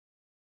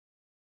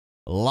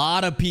A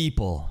lot of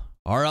people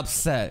are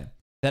upset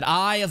that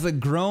I, as a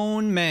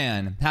grown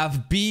man,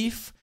 have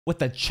beef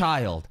with a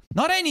child.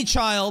 Not any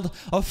child,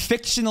 a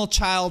fictional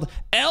child.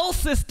 L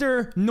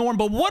sister Norn.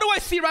 But what do I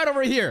see right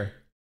over here?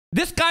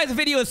 This guy's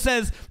video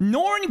says,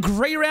 Norn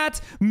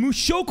GREYRAT,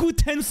 Mushoku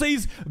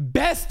Tensei's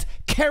best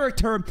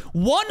character,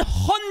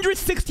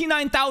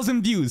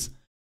 169,000 views.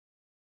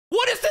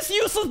 What is this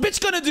useless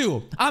bitch gonna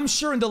do? I'm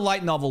sure in the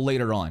light novel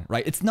later on,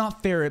 right? It's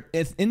not fair.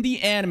 It's in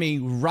the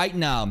anime right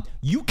now.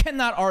 You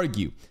cannot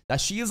argue that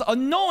she is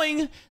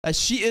annoying, that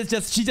she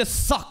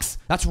just sucks.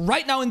 That's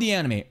right now in the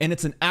anime. And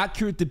it's an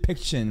accurate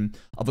depiction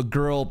of a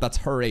girl that's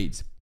her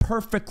age.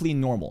 Perfectly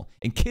normal.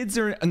 And kids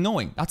are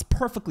annoying. That's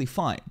perfectly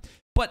fine.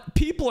 But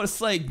people are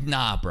saying,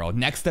 nah, bro,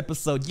 next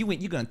episode,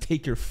 you're gonna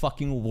take your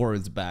fucking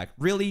words back.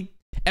 Really?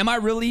 Am I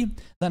really?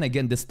 Then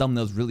again, this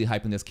thumbnail's really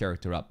hyping this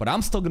character up. But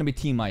I'm still gonna be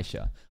Team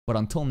Aisha. But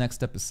until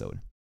next episode,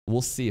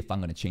 we'll see if I'm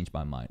gonna change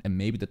my mind. And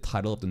maybe the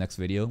title of the next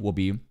video will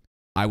be,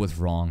 I was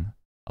wrong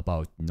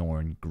about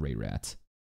Norn GREYRAT.